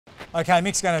Okay,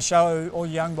 Mick's going to show all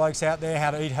you young blokes out there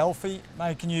how to eat healthy.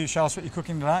 Mate, can you show us what you're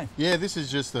cooking today? Yeah, this is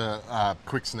just a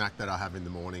quick snack that I have in the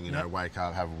morning. You know, wake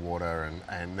up, have water,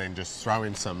 and then just throw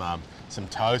in some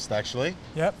toast actually.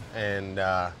 Yep. And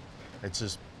it's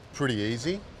just pretty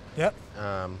easy. Yep.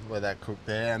 Let that cook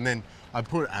there, and then I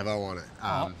put avo on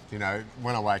it. You know,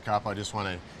 when I wake up, I just want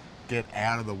to get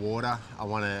out of the water. I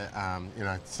want to, you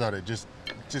know, sort of just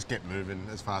get moving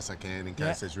as fast as I can in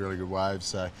case there's really good waves.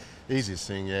 So easiest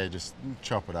thing, yeah, just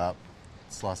chop it up,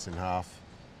 slice it in half,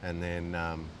 and then,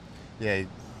 yeah,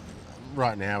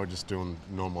 right now we're just doing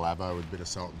normal avo with a bit of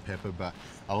salt and pepper, but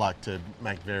I like to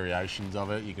make variations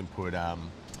of it. You can put,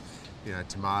 you know,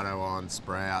 tomato on,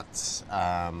 sprouts,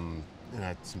 you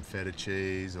know, some feta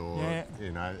cheese, or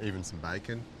you know, even some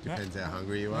bacon. Depends how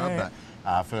hungry you are.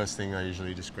 But first thing, I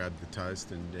usually just grab the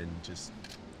toast and just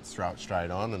throw it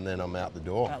straight on, and then I'm out the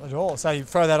door. Out the door. So you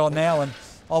throw that on now, and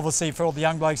obviously for all the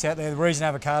young blokes out there, the reason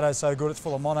avocado is so good, it's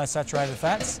full of monosaturated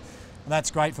fats, and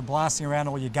that's great for blasting around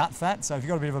all your gut fat. So if you've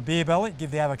got a bit of a beer belly, give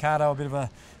the avocado a bit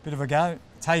of a go. It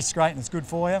tastes great and it's good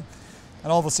for you.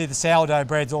 And obviously the sourdough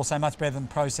bread's also much better than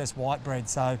processed white bread,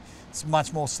 so it's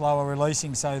much more slower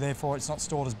releasing, so therefore it's not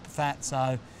stored as fat.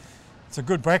 So it's a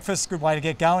good breakfast, good way to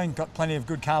get going. Got plenty of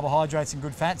good carbohydrates and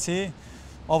good fats here.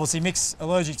 Obviously Mick's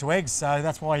allergic to eggs, so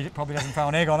that's why he probably doesn't throw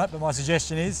an egg on it, but my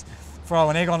suggestion is throw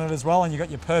an egg on it as well, and you've got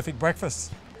your perfect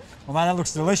breakfast. Well mate, that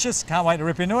looks delicious. Can't wait to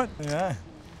rip into it. Yeah.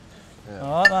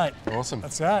 All right mate. Awesome.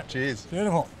 Let's go. Cheers.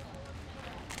 Beautiful.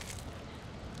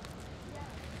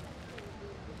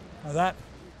 Like that.